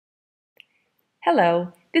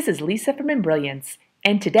Hello, this is Lisa from Embrilliance,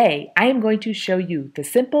 and today I am going to show you the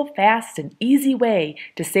simple, fast, and easy way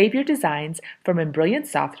to save your designs from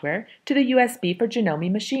Embrilliance software to the USB for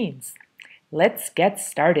Janome machines. Let's get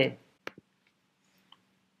started.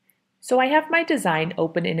 So I have my design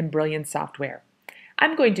open in Embrilliance software.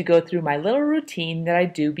 I'm going to go through my little routine that I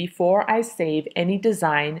do before I save any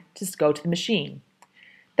design to go to the machine.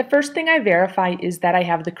 The first thing I verify is that I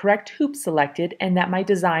have the correct hoop selected and that my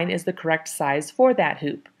design is the correct size for that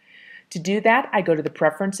hoop. To do that, I go to the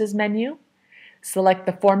Preferences menu, select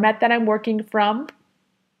the format that I'm working from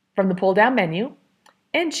the pull-down menu,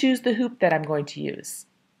 and choose the hoop that I'm going to use.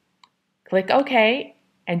 Click OK,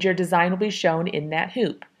 and your design will be shown in that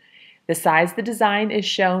hoop. The size of the design is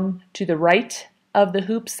shown to the right of the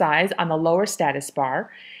hoop size on the lower status bar,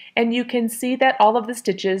 and you can see that all of the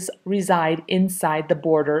stitches reside inside the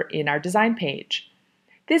border in our design page.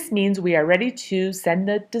 This means we are ready to send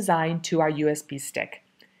the design to our USB stick.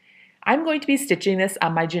 I'm going to be stitching this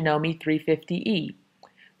on my Janome 350E.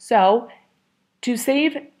 So, to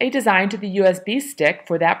save a design to the USB stick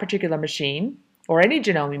for that particular machine, or any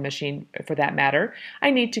Janome machine for that matter,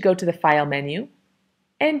 I need to go to the File menu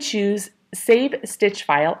and choose Save Stitch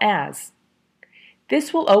File As.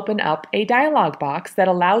 This will open up a dialog box that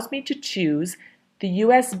allows me to choose the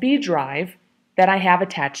USB drive that I have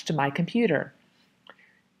attached to my computer.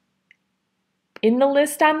 In the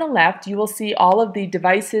list on the left, you will see all of the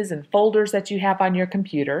devices and folders that you have on your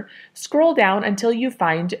computer. Scroll down until you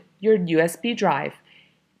find your USB drive.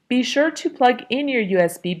 Be sure to plug in your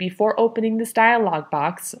USB before opening this dialog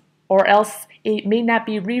box, or else it may not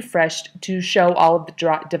be refreshed to show all of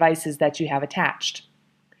the devices that you have attached.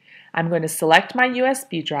 I'm going to select my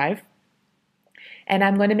USB drive, and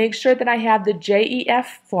I'm going to make sure that I have the JEF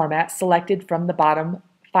format selected from the bottom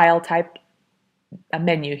file type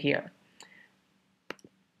menu here.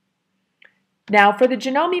 Now for the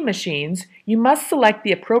Janome machines, you must select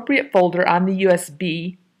the appropriate folder on the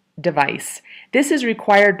USB device. This is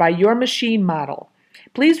required by your machine model.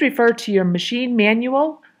 Please refer to your machine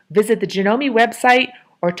manual, visit the Janome website,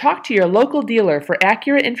 or talk to your local dealer for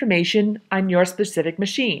accurate information on your specific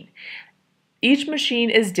machine. Each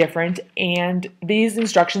machine is different, and these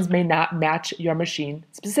instructions may not match your machine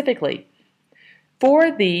specifically.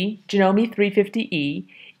 For the Janome 350E,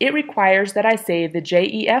 it requires that I save the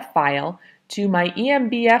JEF file to my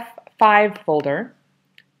EMBF5 folder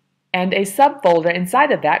and a subfolder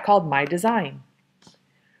inside of that called My Design.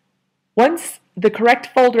 Once the correct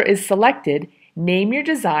folder is selected, name your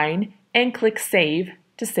design and click Save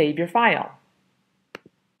to save your file.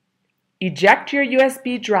 Eject your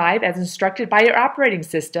USB drive as instructed by your operating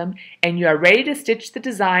system, and you are ready to stitch the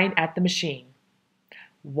design at the machine.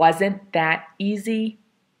 Wasn't that easy?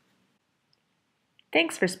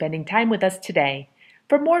 Thanks for spending time with us today.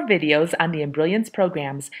 For more videos on the Embrilliance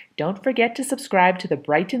programs, don't forget to subscribe to the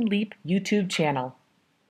Brighten Leap YouTube channel.